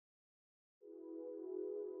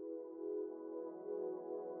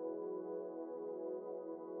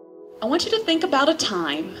I want you to think about a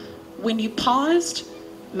time when you paused,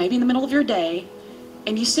 maybe in the middle of your day,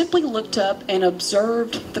 and you simply looked up and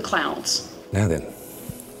observed the clouds. Now then,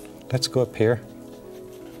 let's go up here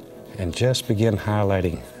and just begin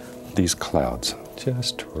highlighting these clouds,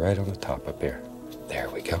 just right on the top up here. There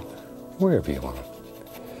we go, wherever you want them.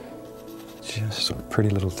 Just some pretty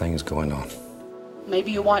little things going on.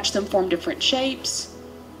 Maybe you watch them form different shapes.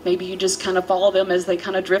 Maybe you just kind of follow them as they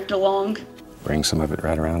kind of drift along. Bring some of it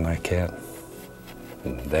right around like that,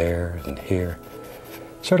 and there and here.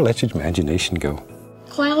 Sort of let your imagination go.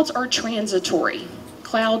 Clouds are transitory.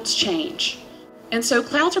 Clouds change. And so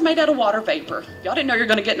clouds are made out of water vapor. Y'all didn't know you were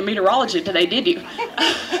going to get into meteorology today, did you?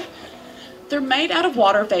 They're made out of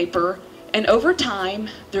water vapor, and over time,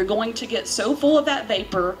 they're going to get so full of that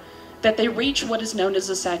vapor that they reach what is known as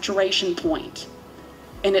a saturation point.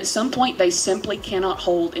 And at some point, they simply cannot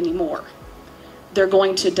hold anymore. They're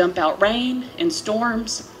going to dump out rain and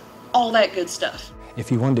storms, all that good stuff.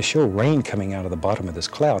 If you wanted to show rain coming out of the bottom of this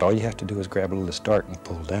cloud, all you have to do is grab a little dart and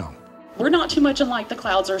pull down. We're not too much unlike the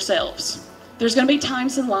clouds ourselves. There's going to be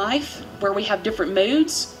times in life where we have different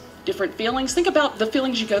moods, different feelings. Think about the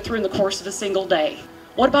feelings you go through in the course of a single day.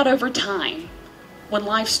 What about over time? When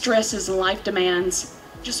life stresses and life demands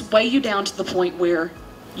just weigh you down to the point where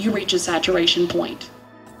you reach a saturation point.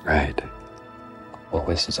 Right. Well,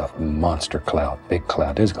 this is a monster cloud, big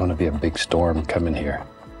cloud. There's going to be a big storm coming here.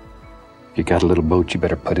 If you got a little boat, you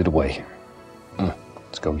better put it away.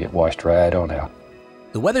 It's going to get washed right on out.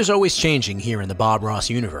 The weather's always changing here in the Bob Ross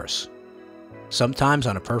universe. Sometimes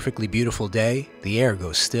on a perfectly beautiful day, the air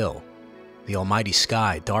goes still. The almighty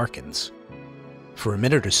sky darkens. For a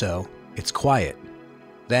minute or so, it's quiet.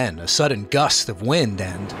 Then a sudden gust of wind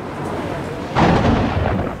and...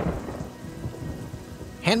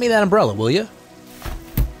 Hand me that umbrella, will you?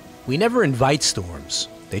 We never invite storms,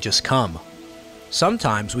 they just come.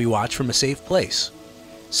 Sometimes we watch from a safe place.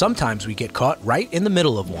 Sometimes we get caught right in the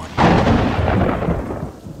middle of one.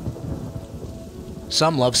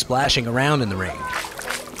 Some love splashing around in the rain.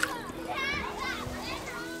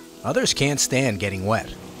 Others can't stand getting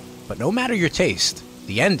wet. But no matter your taste,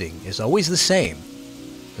 the ending is always the same.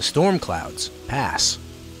 The storm clouds pass.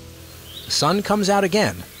 The sun comes out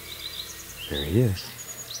again. There he is.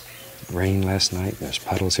 It rained last night, and there's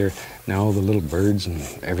puddles here. Now all the little birds and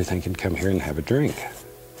everything can come here and have a drink.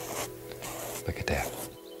 Look at that.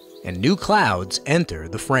 And new clouds enter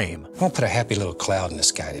the frame. I'm gonna put a happy little cloud in the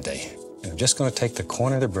sky today. And I'm just gonna take the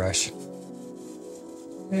corner of the brush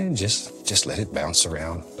and just let it bounce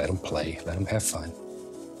around, let them play, let them have fun.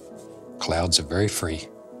 Clouds are very free,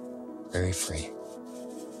 very free.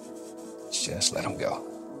 Just let them go.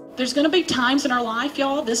 There's going to be times in our life,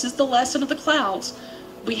 y'all, this is the lesson of the clouds.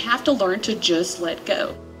 We have to learn to just let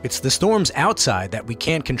go. It's the storms outside that we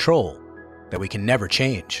can't control, that we can never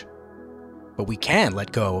change. But we can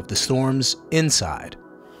let go of the storms inside.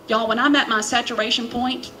 Y'all, when I'm at my saturation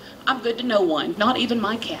point, I'm good to no one, not even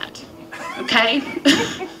my cat, okay?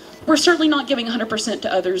 We're certainly not giving 100%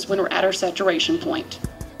 to others when we're at our saturation point.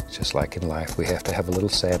 Just like in life, we have to have a little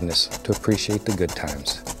sadness to appreciate the good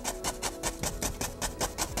times.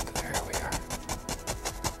 There we are.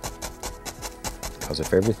 Because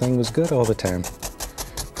if everything was good all the time,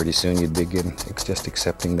 pretty soon you'd begin just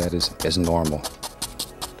accepting that as normal.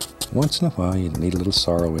 Once in a while, you need a little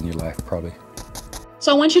sorrow in your life, probably.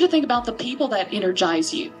 So I want you to think about the people that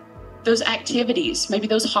energize you, those activities, maybe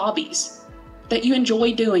those hobbies that you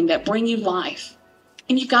enjoy doing that bring you life.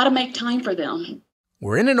 And you've got to make time for them.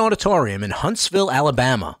 We're in an auditorium in Huntsville,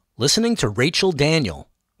 Alabama, listening to Rachel Daniel.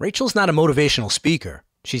 Rachel's not a motivational speaker.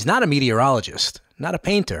 She's not a meteorologist, not a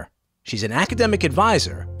painter. She's an academic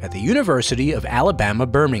advisor at the University of Alabama,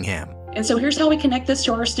 Birmingham. And so here's how we connect this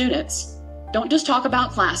to our students. Don't just talk about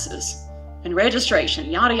classes and registration,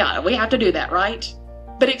 yada yada. We have to do that, right?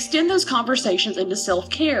 But extend those conversations into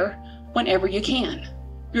self-care whenever you can.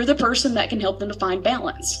 You're the person that can help them to find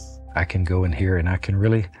balance. I can go in here and I can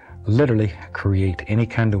literally create any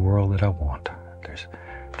kind of world that I want. There's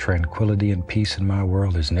tranquility and peace in my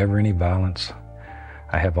world. There's never any violence.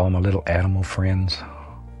 I have all my little animal friends.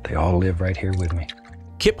 They all live right here with me.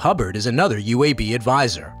 Kip Hubbard is another UAB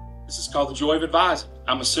advisor. This is called the joy of advising.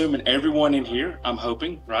 I'm assuming everyone in here, I'm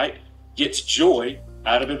hoping, right, gets joy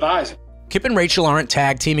out of advising. Kip and Rachel aren't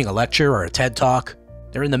tag teaming a lecture or a TED Talk.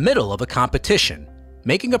 They're in the middle of a competition,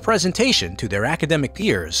 making a presentation to their academic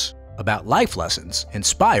peers about life lessons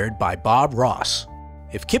inspired by Bob Ross.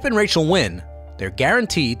 If Kip and Rachel win, they're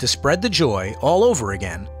guaranteed to spread the joy all over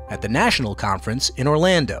again at the national conference in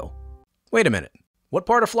Orlando. Wait a minute, what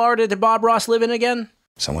part of Florida did Bob Ross live in again?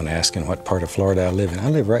 Someone asking what part of Florida I live in. I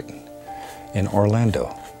live right in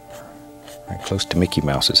Orlando. right close to Mickey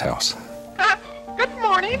Mouse's house. Good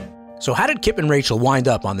morning. So how did Kip and Rachel wind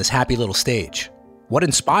up on this happy little stage? What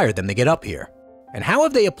inspired them to get up here? And how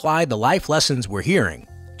have they applied the life lessons we're hearing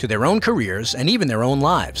to their own careers and even their own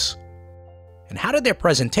lives? And how did their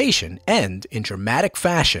presentation end in dramatic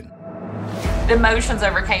fashion? The emotions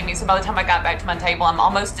overcame me, so by the time I got back to my table, I'm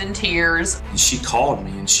almost in tears. She called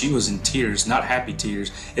me and she was in tears, not happy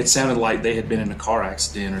tears. It sounded like they had been in a car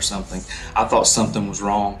accident or something. I thought something was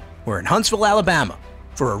wrong. We're in Huntsville, Alabama,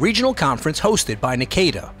 for a regional conference hosted by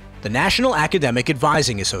NACADA, the National Academic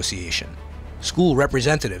Advising Association. School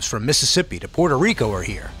representatives from Mississippi to Puerto Rico are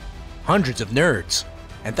here. Hundreds of nerds.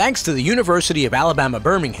 And thanks to the University of Alabama,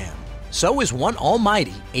 Birmingham, so is one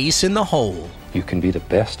almighty ace in the hole. You can be the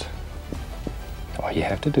best. All you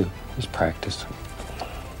have to do is practice.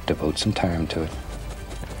 Devote some time to it.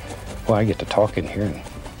 Well, I get to talk in here and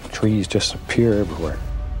trees just appear everywhere.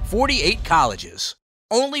 48 colleges.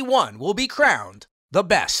 Only one will be crowned the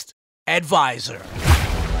best advisor.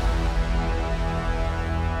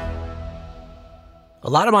 A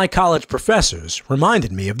lot of my college professors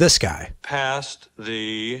reminded me of this guy. Passed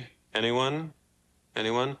the, anyone?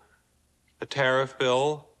 The tariff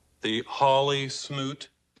bill, the Hawley-Smoot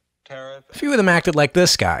tariff. A few of them acted like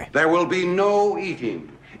this guy. There will be no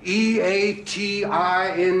eating. E-A-T-I-N-G.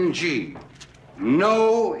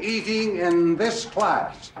 No eating in this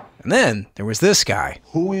class. And then there was this guy.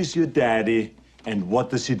 Who is your daddy and what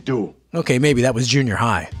does he do? Okay, maybe that was junior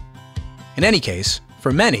high. In any case,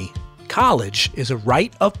 for many, college is a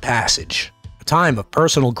rite of passage, a time of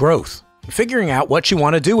personal growth, and figuring out what you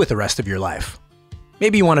want to do with the rest of your life.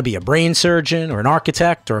 Maybe you want to be a brain surgeon or an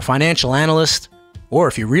architect or a financial analyst, or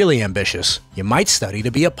if you're really ambitious, you might study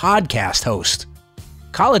to be a podcast host.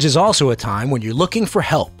 College is also a time when you're looking for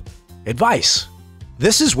help, advice.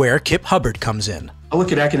 This is where Kip Hubbard comes in. I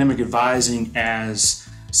look at academic advising as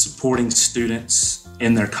supporting students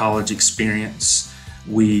in their college experience.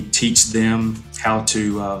 We teach them how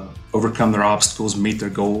to overcome their obstacles, meet their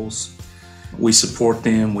goals. We support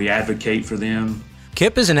them, we advocate for them.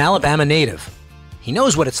 Kip is an Alabama native. He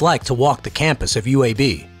knows what it's like to walk the campus of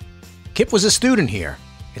UAB. Kip was a student here.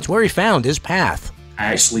 It's where he found his path. I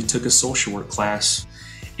actually took a social work class,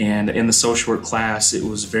 and in the social work class, it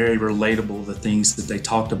was very relatable, the things that they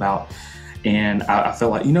talked about. And I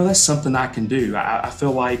felt like, that's something I can do. I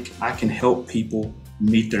feel like I can help people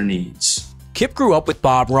meet their needs. Kip grew up with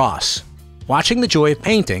Bob Ross, watching The Joy of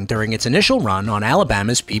Painting during its initial run on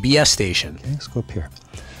Alabama's PBS station. Okay, let's go up here.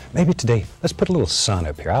 Maybe today, let's put a little sun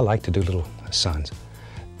up here. I like to do little suns.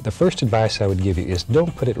 The first advice I would give you is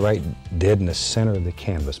don't put it right dead in the center of the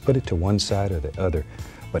canvas. Put it to one side or the other,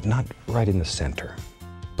 but not right in the center.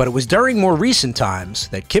 But it was during more recent times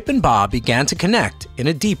that Kip and Bob began to connect in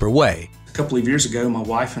a deeper way. A couple of years ago, my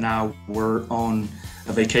wife and I were on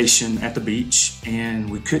a vacation at the beach, and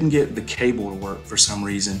we couldn't get the cable to work for some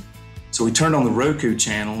reason. So we turned on the Roku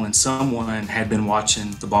channel, and someone had been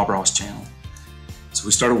watching the Bob Ross channel. So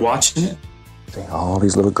we started watching it. See all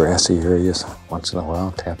these little grassy areas. Once in a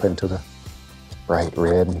while, tap into the bright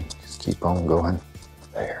red and just keep on going.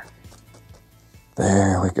 There.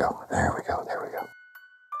 There we go. There we go. There we go.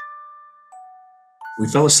 We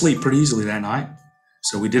fell asleep pretty easily that night.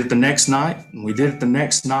 So we did it the next night, and we did it the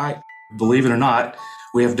next night. Believe it or not,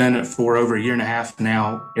 we have done it for over a year and a half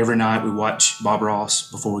now. Every night we watch Bob Ross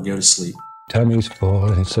before we go to sleep. Tummy's full,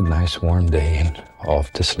 and it's a nice warm day, and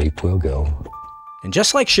off to sleep we'll go. And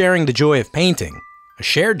just like sharing the joy of painting, a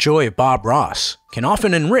shared joy of Bob Ross can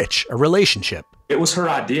often enrich a relationship. It was her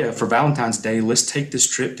idea for Valentine's Day. Let's take this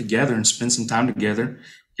trip together and spend some time together.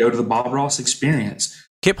 Go to the Bob Ross experience.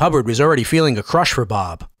 Kip Hubbard was already feeling a crush for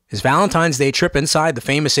Bob. His Valentine's Day trip inside the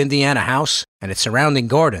famous Indiana house and its surrounding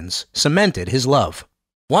gardens cemented his love.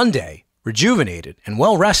 One day, rejuvenated and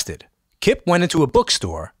well-rested, Kip went into a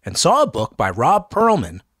bookstore and saw a book by Rob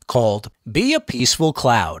Perlman called Be a Peaceful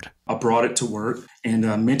Cloud. I brought it to work and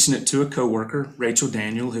mentioned it to a coworker, Rachel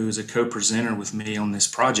Daniel, who is a co-presenter with me on this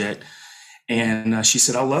project. And she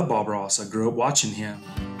said, I love Bob Ross. I grew up watching him.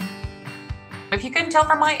 If you couldn't tell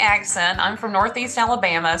from my accent, I'm from Northeast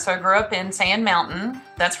Alabama, so I grew up in Sand Mountain.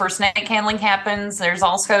 That's where snake handling happens. There's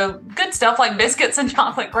also good stuff like biscuits and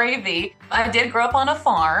chocolate gravy. I did grow up on a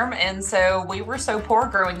farm, and so we were so poor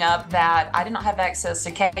growing up that I did not have access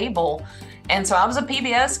to cable. And so I was a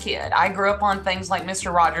PBS kid. I grew up on things like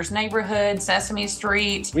Mr. Rogers' Neighborhood, Sesame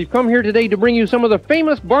Street. We've come here today to bring you some of the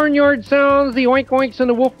famous barnyard sounds, the oink oinks and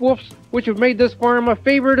the woof woofs, which have made this farm a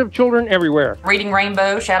favorite of children everywhere. Reading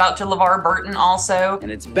Rainbow, shout out to LeVar Burton also.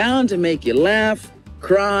 And it's bound to make you laugh,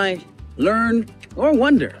 cry, learn, or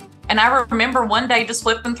wonder. And I remember one day just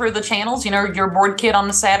flipping through the channels, you know, you're a bored kid on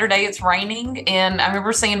a Saturday, it's raining. And I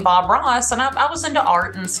remember seeing Bob Ross, and I was into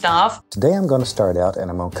art and stuff. Today I'm going to start out and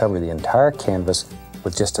I'm going to cover the entire canvas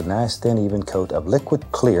with just a nice thin even coat of liquid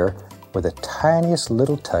clear with the tiniest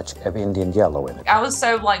little touch of Indian yellow in it. I was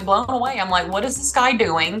so like blown away. I'm like, what is this guy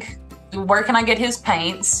doing? Where can I get his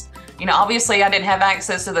paints? You know, obviously I didn't have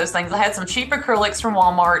access to those things. I had some cheap acrylics from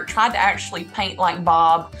Walmart, tried to actually paint like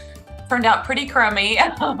Bob. Turned out pretty crummy.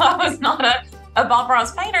 I was not a Bob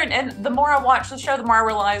Ross painter. And the more I watched the show, the more I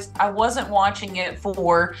realized I wasn't watching it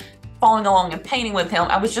for following along and painting with him.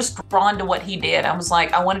 I was just drawn to what he did. I was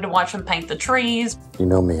like, I wanted to watch him paint the trees. You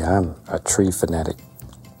know me, I'm a tree fanatic.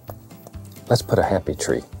 Let's put a happy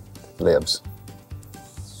tree. Lives.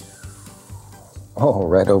 Oh,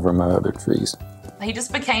 right over my other trees. He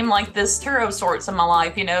just became like this hero of sorts in my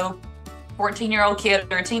life, you know, 14-year-old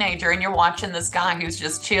kid or a teenager, and you're watching this guy who's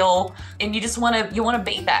just chill, and you just want to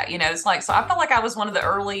be that, you know. It's like, so I felt like I was one of the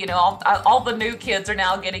early, you know, all the new kids are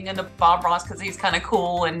now getting into Bob Ross because he's kind of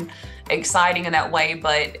cool and exciting in that way.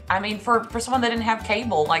 But I mean, for someone that didn't have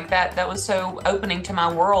cable like that was so opening to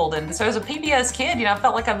my world. And so as a PBS kid, you know, I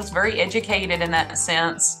felt like I was very educated in that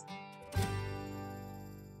sense.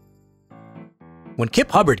 When Kip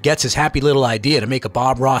Hubbard gets his happy little idea to make a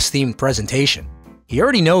Bob Ross-themed presentation, he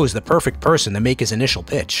already knows the perfect person to make his initial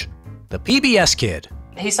pitch. The PBS kid.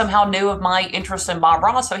 He somehow knew of my interest in Bob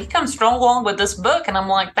Ross, so he comes strong along with this book, and I'm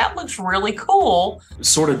like, that looks really cool.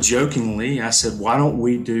 Sort of jokingly, I said, why don't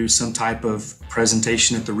we do some type of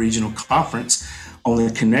presentation at the regional conference on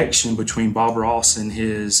the connection between Bob Ross and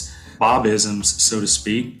his Bobisms, so to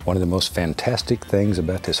speak. One of the most fantastic things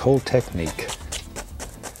about this whole technique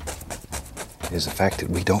is the fact that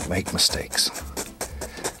we don't make mistakes.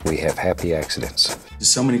 We have happy accidents.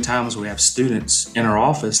 So many times we have students in our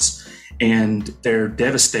office and they're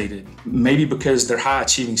devastated, maybe because they're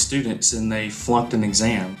high-achieving students and they flunked an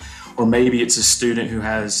exam, or maybe it's a student who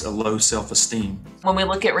has a low self-esteem. When we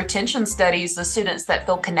look at retention studies, the students that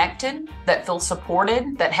feel connected, that feel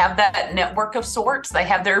supported, that have that network of sorts, they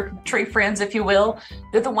have their tree friends, if you will,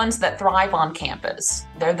 they're the ones that thrive on campus.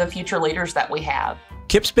 They're the future leaders that we have.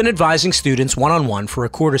 Kip's been advising students one-on-one for a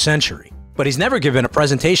quarter century, but he's never given a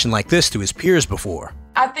presentation like this to his peers before.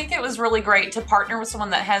 I think it was really great to partner with someone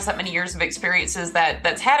that has that many years of experiences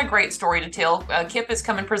that's had a great story to tell. Kip has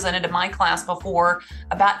come and presented to my class before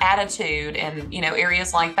about attitude and, you know,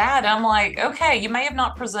 areas like that. And I'm like, okay, you may have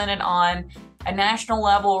not presented on a national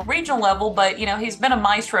level, regional level, but, you know, he's been a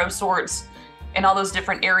maestro of sorts in all those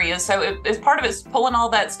different areas. So it's part of it's pulling all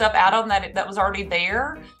that stuff out of him that was already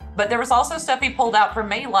there. But there was also stuff he pulled out from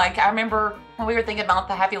me. Like, I remember when we were thinking about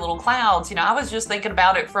the happy little clouds, you know, I was just thinking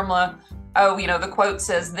about it from oh, you know, the quote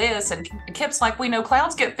says this, and Kip's like, we know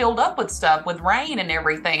clouds get filled up with stuff, with rain and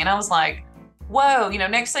everything. And I was like, whoa, you know,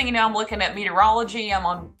 next thing you know, I'm looking at meteorology, I'm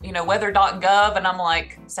on, you know, weather.gov, and I'm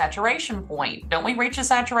like, saturation point. Don't we reach a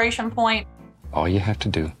saturation point? All you have to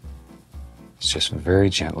do is just very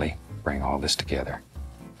gently bring all this together.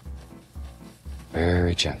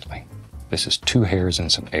 Very gently. This is 2 hairs and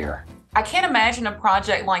some air. I can't imagine a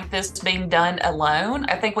project like this being done alone.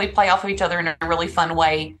 I think we play off of each other in a really fun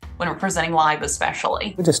way when we're presenting live,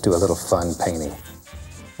 especially. We just do a little fun painting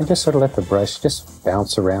and just sort of let the brush just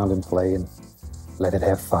bounce around and play and let it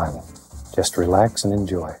have fun. Just relax and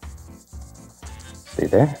enjoy. See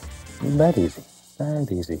there? That easy. That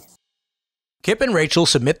easy. Kip and Rachel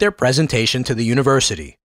submit their presentation to the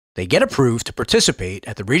university. They get approved to participate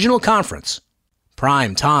at the regional conference.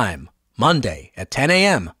 Prime time, Monday at 10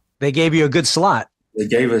 a.m. They gave you a good slot. They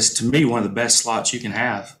gave us, to me, one of the best slots you can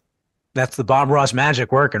have. That's the Bob Ross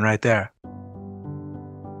magic working right there.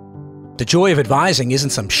 The joy of advising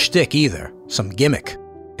isn't some shtick either, some gimmick.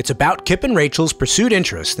 It's about Kip and Rachel's pursued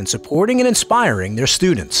interest in supporting and inspiring their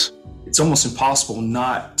students. It's almost impossible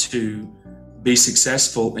not to be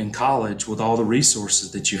successful in college with all the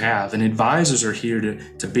resources that you have. And advisors are here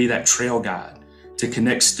to be that trail guide, to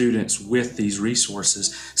connect students with these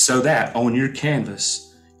resources so that on your canvas,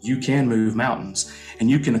 you can move mountains and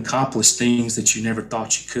you can accomplish things that you never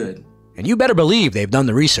thought you could. And you better believe they've done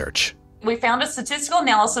the research. We found a statistical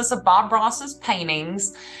analysis of Bob Ross's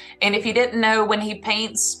paintings. And if you didn't know, when he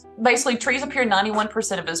paints, basically trees appear in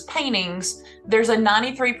 91% of his paintings. There's a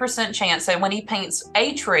 93% chance that when he paints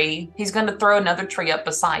a tree, he's going to throw another tree up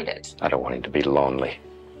beside it. I don't want him to be lonely.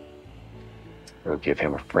 We'll give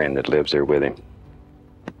him a friend that lives there with him.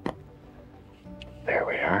 There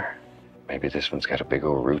we are. Maybe this one's got a big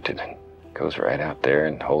old root and goes right out there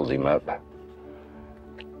and holds him up.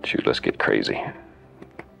 Shoot, let's get crazy.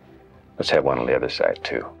 Let's have one on the other side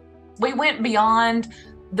too. We went beyond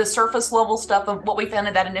the surface level stuff of what we found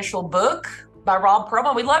in that initial book by Rob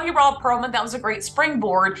Perlman. We love you, Rob Perlman. That was a great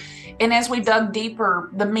springboard. And as we dug deeper,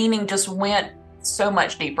 the meaning just went so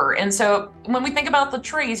much deeper. And so when we think about the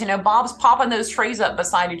trees, Bob's popping those trees up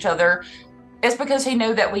beside each other. It's because he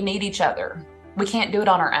knew that we need each other. We can't do it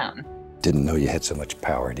on our own. Didn't know you had so much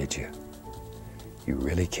power, did you? You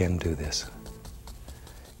really can do this.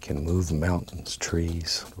 Can move mountains,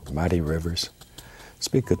 trees, mighty rivers. This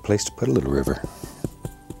would be a good place to put a little river.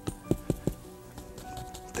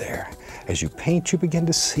 There. As you paint, you begin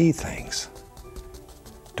to see things.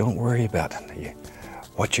 Don't worry about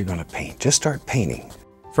what you're going to paint. Just start painting.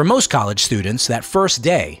 For most college students, that first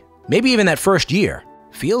day, maybe even that first year,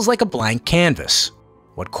 feels like a blank canvas.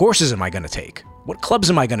 What courses am I going to take? What clubs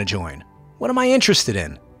am I going to join? What am I interested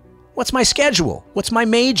in? What's my schedule? What's my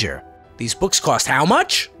major? These books cost how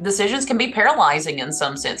much? Decisions can be paralyzing in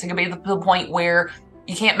some sense. It can be the point where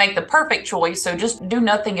you can't make the perfect choice, so just do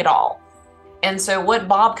nothing at all. And so what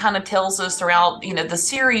Bob kind of tells us throughout, the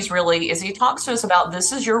series really is he talks to us about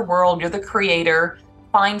this is your world, you're the creator,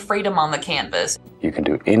 find freedom on the canvas. You can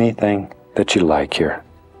do anything that you like here,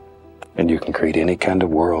 and you can create any kind of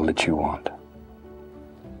world that you want.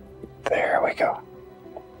 There we go.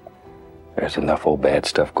 There's enough old bad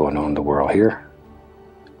stuff going on in the world here.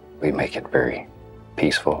 We make it very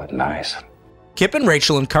peaceful and nice. Kip and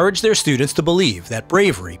Rachel encourage their students to believe that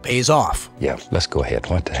bravery pays off. Yeah, let's go ahead.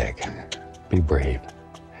 What the heck? Be brave.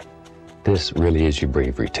 This really is your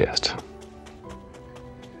bravery test.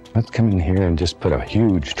 Let's come in here and just put a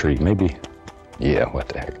huge tree. Maybe, yeah, what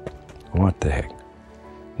the heck? What the heck?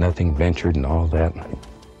 Nothing ventured and all that.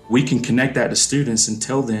 We can connect that to students and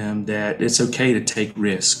tell them that it's okay to take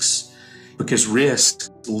risks because risks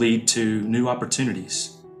lead to new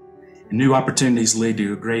opportunities. And new opportunities lead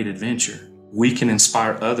to a great adventure. We can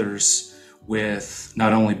inspire others with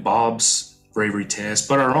not only Bob's bravery test,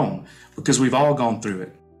 but our own, because we've all gone through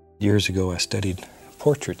it. Years ago, I studied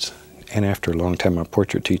portraits. And after a long time, my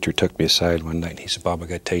portrait teacher took me aside one night and he said, Bob, I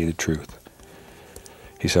got to tell you the truth.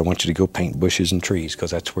 He said, I want you to go paint bushes and trees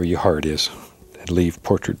because that's where your heart is. And leave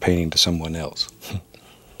portrait painting to someone else.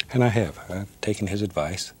 And I have. I've taken his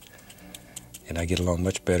advice. And I get along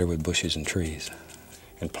much better with bushes and trees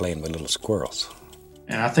and playing with little squirrels.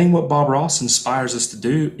 And I think what Bob Ross inspires us to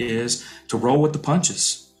do is to roll with the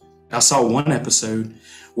punches. I saw one episode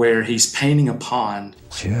where he's painting a pond.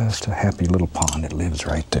 Just a happy little pond that lives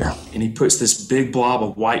right there. And he puts this big blob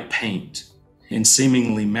of white paint and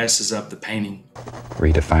seemingly messes up the painting.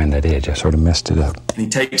 Redefine that edge. I sort of messed it up. And he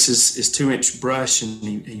takes his 2-inch brush and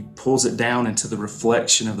he pulls it down into the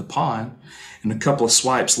reflection of the pond and a couple of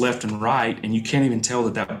swipes left and right, and you can't even tell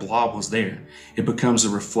that blob was there. It becomes a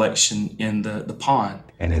reflection in the pond.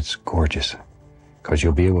 And it's gorgeous because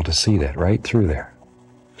you'll be able to see that right through there.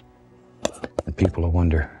 And people will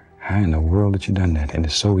wonder, how in the world did you done that? And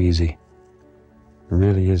it's so easy. It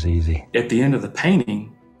really is easy. At the end of the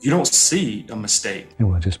painting, you don't see a mistake.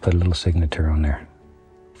 And we'll just put a little signature on there.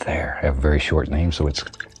 There, I have a very short name, so it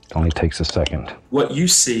only takes a second. What you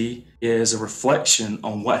see is a reflection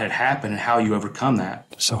on what had happened and how you overcome that.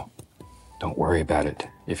 So, don't worry about it.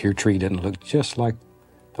 If your tree didn't look just like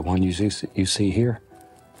the one you see here,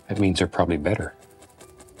 that means they're probably better.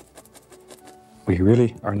 We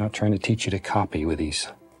really are not trying to teach you to copy with these.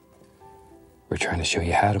 We're trying to show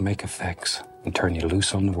you how to make effects and turn you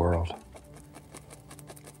loose on the world.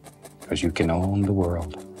 Because you can own the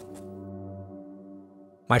world.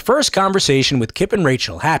 My first conversation with Kip and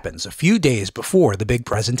Rachel happens a few days before the big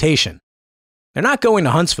presentation. They're not going to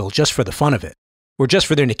Huntsville just for the fun of it, or just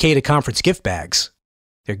for their Nikeda Conference gift bags.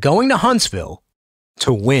 They're going to Huntsville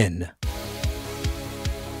to win.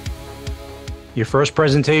 Your first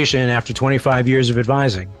presentation after 25 years of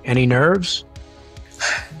advising. Any nerves?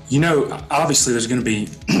 Obviously there's going to be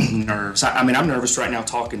nerves. I mean, I'm nervous right now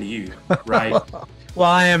talking to you, right? Well,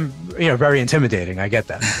 I am, very intimidating. I get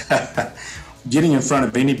that. Getting in front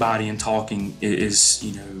of anybody and talking is,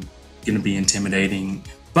 going to be intimidating.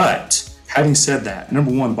 But having said that,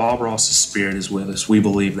 number one, Bob Ross's spirit is with us. We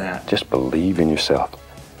believe that. Just believe in yourself.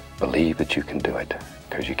 Believe that you can do it.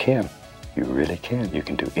 Because you can. You really can. You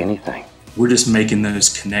can do anything. We're just making those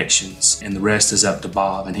connections, and the rest is up to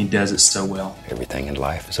Bob, and he does it so well. Everything in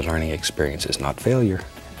life is a learning experience. It's not failure.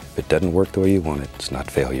 If it doesn't work the way you want it, it's not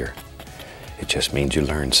failure. It just means you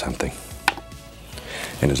learned something.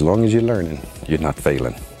 And as long as you're learning, you're not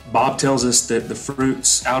failing. Bob tells us that the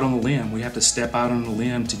fruit's out on the limb. We have to step out on the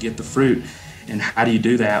limb to get the fruit. And how do you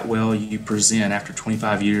do that? Well, you present after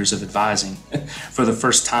 25 years of advising for the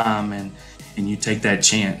first time, and you take that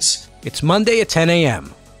chance. It's Monday at 10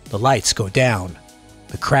 a.m. The lights go down.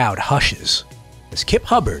 The crowd hushes as Kip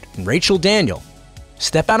Hubbard and Rachel Daniel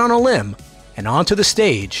step out on a limb and onto the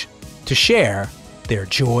stage to to share their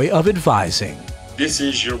joy of advising. This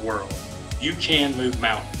is your world. You can move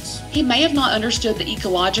mountains. He may have not understood the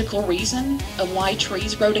ecological reason of why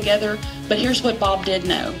trees grow together, but here's what Bob did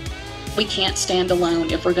know. We can't stand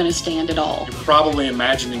alone if we're going to stand at all. You're probably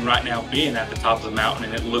imagining right now being at the top of the mountain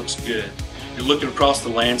and it looks good. You're looking across the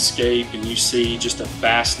landscape and you see just a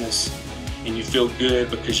vastness and you feel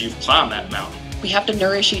good because you've climbed that mountain. We have to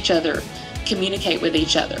nourish each other, communicate with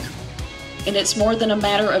each other. And it's more than a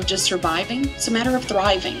matter of just surviving, it's a matter of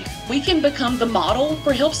thriving. We can become the model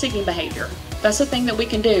for help-seeking behavior. That's the thing that we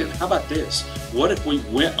can do. How about this? What if we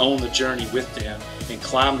went on the journey with them and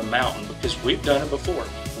climbed the mountain, because we've done it before.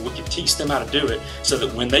 We can teach them how to do it so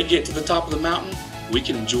that when they get to the top of the mountain, we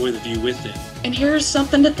can enjoy the view with them. And here's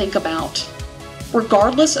something to think about.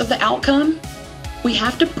 Regardless of the outcome, we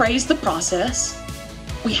have to praise the process.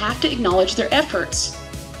 We have to acknowledge their efforts.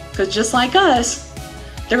 Because just like us,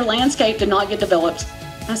 their landscape did not get developed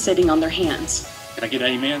by sitting on their hands. Can I get an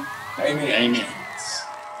amen? Amen. Amen.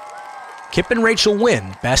 Kip and Rachel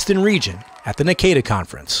win Best in Region at the NCADA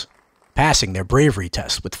Conference, passing their bravery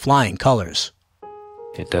test with flying colors.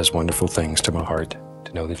 It does wonderful things to my heart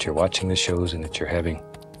to know that you're watching the shows and that you're having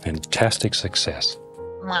fantastic success.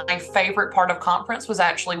 My favorite part of conference was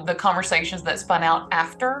actually the conversations that spun out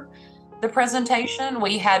after the presentation.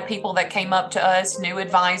 We had people that came up to us, new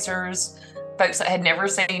advisors, folks that had never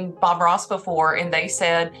seen Bob Ross before, and they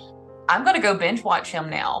said, I'm going to go binge watch him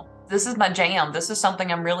now. This is my jam. This is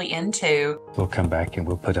something I'm really into. We'll come back and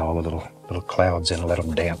we'll put all the little clouds in and let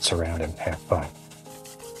them dance around and have fun.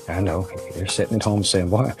 I know, you're sitting at home saying,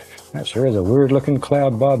 boy, that sure is a weird-looking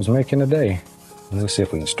cloud Bob's making today. We'll see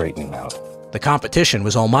if we can straighten him out. The competition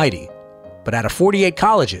was almighty, but out of 48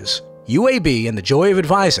 colleges, UAB and the joy of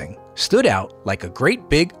advising stood out like a great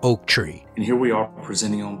big oak tree. And here we are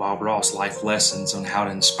presenting on Bob Ross life lessons on how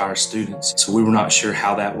to inspire students. So we were not sure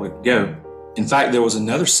how that would go. In fact, there was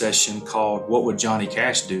another session called What Would Johnny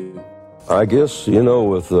Cash Do? I guess, you know,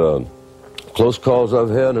 with close calls I've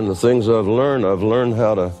had and the things I've learned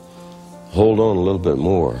how to hold on a little bit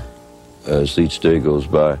more as each day goes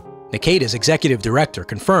by. NCADA's executive director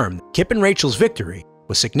confirmed Kip and Rachel's victory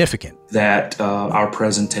was significant. That our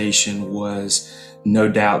presentation was no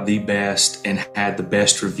doubt the best and had the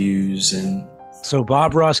best reviews. And so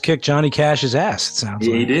Bob Ross kicked Johnny Cash's ass, it sounds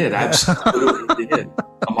like. He did, absolutely did.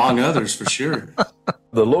 Among others, for sure.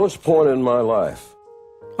 The lowest point in my life.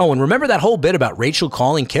 Oh, and remember that whole bit about Rachel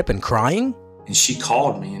calling Kip and crying? And she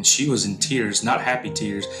called me and she was in tears, not happy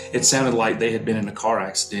tears. It sounded like they had been in a car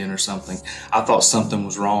accident or something. I thought something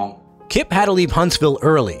was wrong. Kip had to leave Huntsville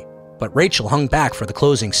early, but Rachel hung back for the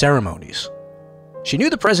closing ceremonies. She knew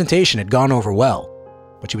the presentation had gone over well,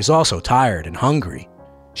 but she was also tired and hungry.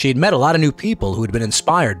 She had met a lot of new people who had been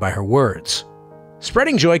inspired by her words.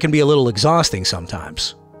 Spreading joy can be a little exhausting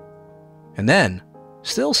sometimes. And then,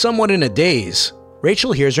 still somewhat in a daze,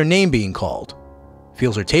 Rachel hears her name being called,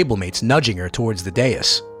 feels her table mates nudging her towards the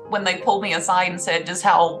dais. When they pulled me aside and said just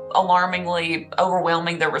how alarmingly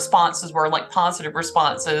overwhelming their responses were, like positive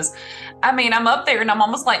responses. I mean, I'm up there and I'm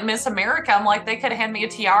almost like Miss America. I'm like, they could have handed me a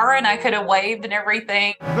tiara and I could have waved and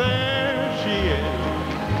everything. There she is,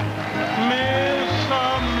 Miss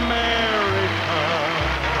America.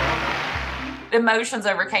 Emotions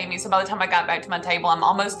overcame me. So by the time I got back to my table, I'm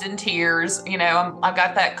almost in tears. You know, I've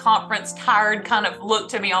got that conference tired kind of look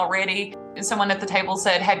to me already. And someone at the table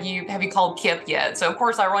said, have you called Kip yet? So of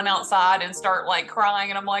course I run outside and start like crying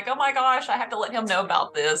and I'm like, oh my gosh, I have to let him know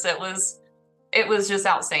about this. It was just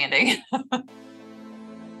outstanding.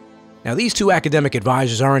 Now these two academic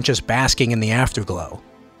advisors aren't just basking in the afterglow.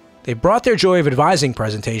 They've brought their Joy of Advising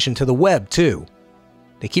presentation to the web too.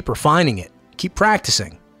 They keep refining it, keep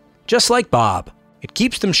practicing. Just like Bob, it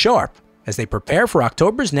keeps them sharp as they prepare for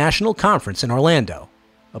October's National Conference in Orlando,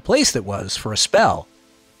 a place that was, for a spell,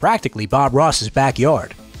 practically Bob Ross's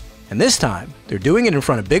backyard. And this time, they're doing it in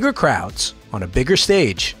front of bigger crowds, on a bigger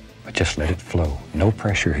stage. But just let it flow. No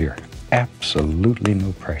pressure here. Absolutely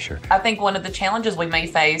no pressure. I think one of the challenges we may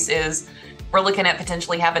face is we're looking at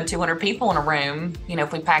potentially having 200 people in a room, you know,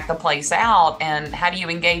 if we pack the place out, and how do you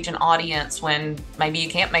engage an audience when maybe you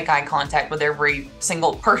can't make eye contact with every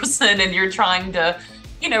single person and you're trying to,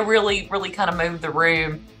 you know, really kind of move the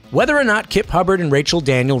room. Whether or not Kip Hubbard and Rachel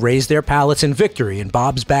Daniel raised their palates in victory in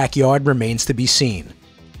Bob's backyard remains to be seen.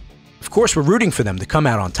 Of course, we're rooting for them to come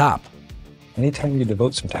out on top. Anytime you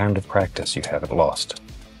devote some time to practice, you haven't lost.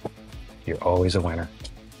 You're always a winner.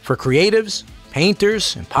 For creatives,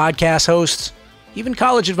 painters, and podcast hosts, even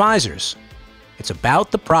college advisors, it's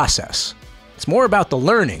about the process. It's more about the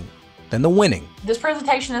learning than the winning. This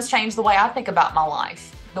presentation has changed the way I think about my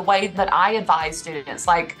life. the way that I advise students.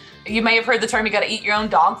 Like, you may have heard the term, you got to eat your own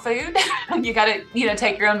dog food. You got to,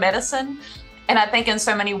 take your own medicine. And I think in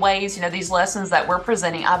so many ways, these lessons that we're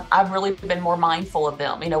presenting, I've really been more mindful of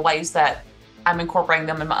them, ways that I'm incorporating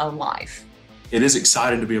them in my own life. It is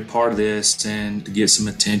exciting to be a part of this and to get some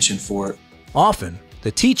attention for it. Often,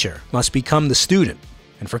 the teacher must become the student.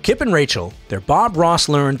 And for Kip and Rachel, their Bob Ross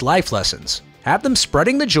learned life lessons have them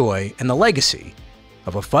spreading the joy and the legacy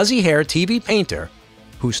of a fuzzy-haired TV painter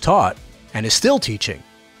who's taught, and is still teaching,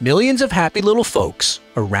 millions of happy little folks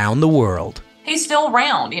around the world. He's still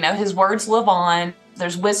around, his words live on.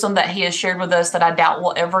 There's wisdom that he has shared with us that I doubt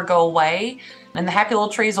will ever go away. And the happy little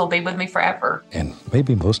trees will be with me forever. And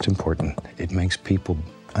maybe most important, it makes people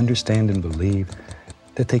understand and believe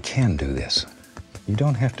that they can do this. You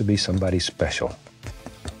don't have to be somebody special.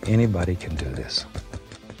 Anybody can do this.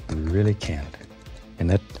 You really can. And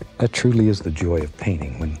that truly is the joy of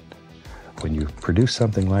painting. When you produce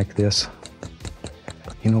something like this,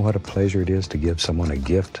 you know what a pleasure it is to give someone a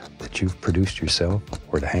gift that you've produced yourself,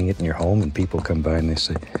 or to hang it in your home and people come by and they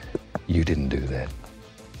say, you didn't do that.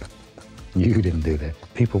 You didn't do that.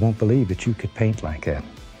 People won't believe that you could paint like that,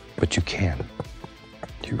 but you can.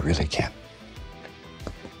 You really can.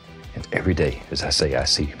 And every day, as I say, I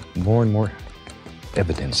see more and more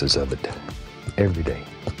evidences of it every day.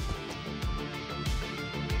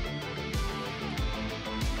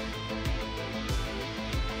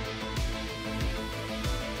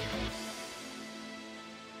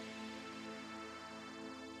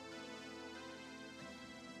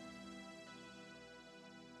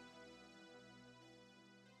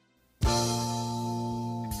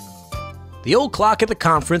 The old clock at the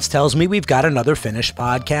conference tells me we've got another finished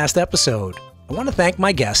podcast episode. I want to thank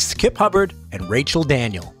my guests, Kip Hubbard and Rachel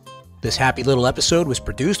Daniel. This happy little episode was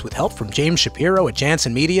produced with help from James Shapiro at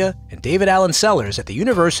Jansen Media and David Allen Sellers at the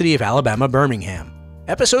University of Alabama, Birmingham.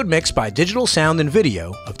 Episode mixed by Digital Sound and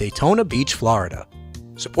Video of Daytona Beach, Florida.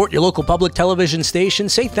 Support your local public television station.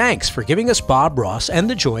 Say thanks for giving us Bob Ross and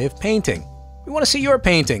the joy of painting. We want to see your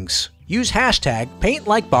paintings. Use hashtag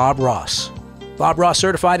 #PaintLikeBobRoss. Bob Ross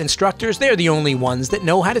certified instructors, they're the only ones that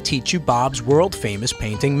know how to teach you Bob's world-famous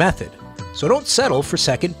painting method. So don't settle for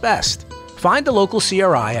second best. Find the local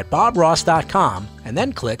CRI at bobross.com and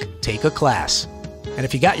then click Take a Class. And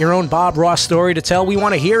if you got your own Bob Ross story to tell, we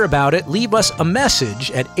want to hear about it. Leave us a message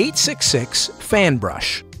at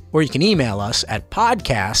 866-FANBRUSH, or you can email us at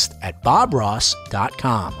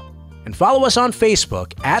podcast@bobross.com. And follow us on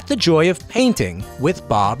Facebook at The Joy of Painting with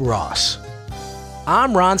Bob Ross.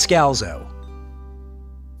 I'm Ron Scalzo.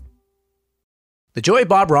 The Joy of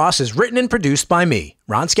Bob Ross is written and produced by me,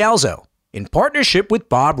 Ron Scalzo, in partnership with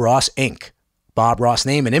Bob Ross, Inc. Bob Ross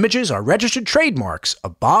name and images are registered trademarks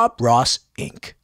of Bob Ross, Inc.